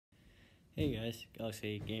Hey guys,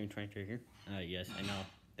 Galaxy Game 23 here. Yes, I know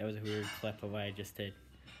that was a weird clip of what I just did.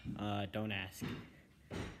 Don't ask.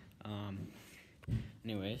 Um,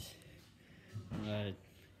 anyways,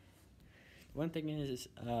 one thing is,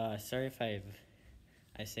 sorry if I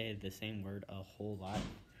say the same word a whole lot.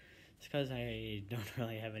 It's because I don't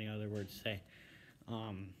really have any other words to say.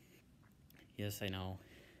 Yes, I know.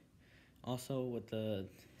 Also, with the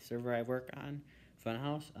server I work on,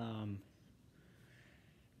 Funhouse,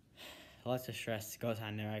 lots of stress goes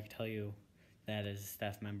on there. I can tell you that as a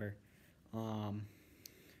staff member.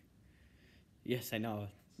 Yes, I know.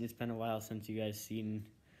 It's been a while since you guys seen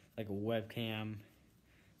like a webcam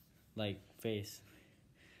like face.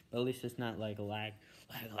 But at least it's not like a lag.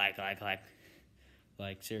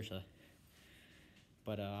 Like seriously.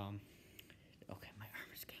 But okay, my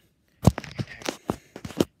arm is getting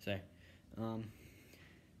so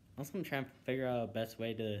also I'm trying to figure out a best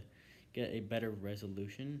way to get a better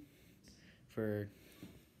resolution for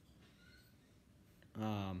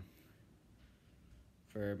um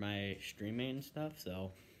for my streaming and stuff,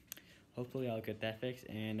 so hopefully I'll get that fixed.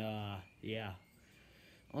 And yeah.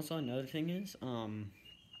 Also, another thing is, the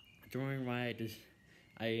reason why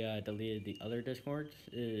I deleted the other Discords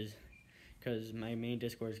is because my main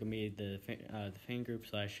Discord is gonna be the fan group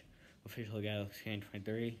 / official Galaxy Game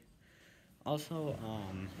 23. Also,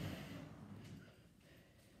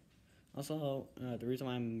 the reason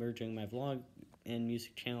why I'm merging my vlog and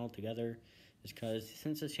music channel together is because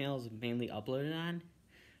since this channel is mainly uploaded on,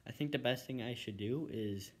 I think the best thing I should do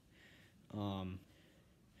is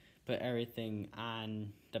put everything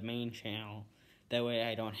on the main channel. That way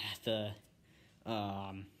I don't have to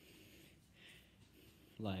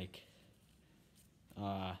like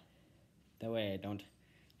that way I don't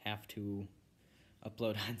have to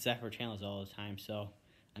upload on separate channels all the time. So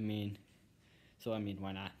I mean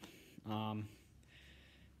why not?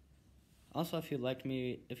 Also, if you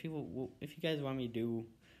guys want me to do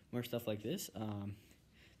more stuff like this,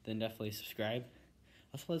 then definitely subscribe.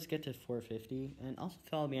 Also, let's get to 450, and also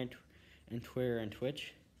follow me on Twitter and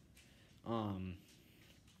Twitch.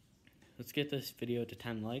 Let's get this video to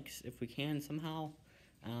 10 likes if we can somehow.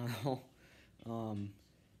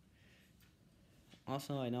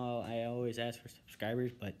 Also, I know I always ask for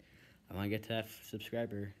subscribers, but I want to get to that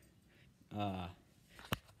subscriber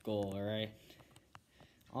goal. All right.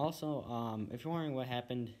 Also, if you're wondering what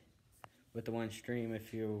happened with the one stream,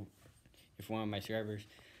 if one of my subscribers,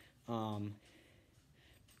 I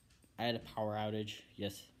had a power outage.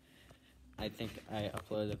 Yes, I think I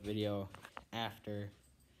uploaded a video after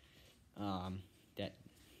that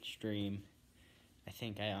stream. I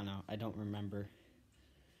don't know. I don't remember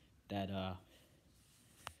that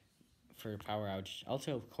for power outage.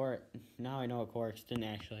 Also, now I know Corks didn't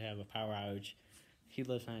actually have a power outage. He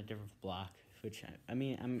lives on a different block, which I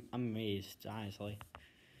mean, I'm amazed, honestly.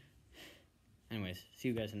 Anyways, see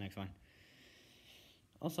you guys in the next one.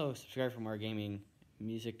 Also, subscribe for more gaming,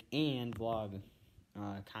 music, and vlog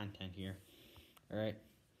content here. Alright,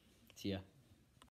 see ya.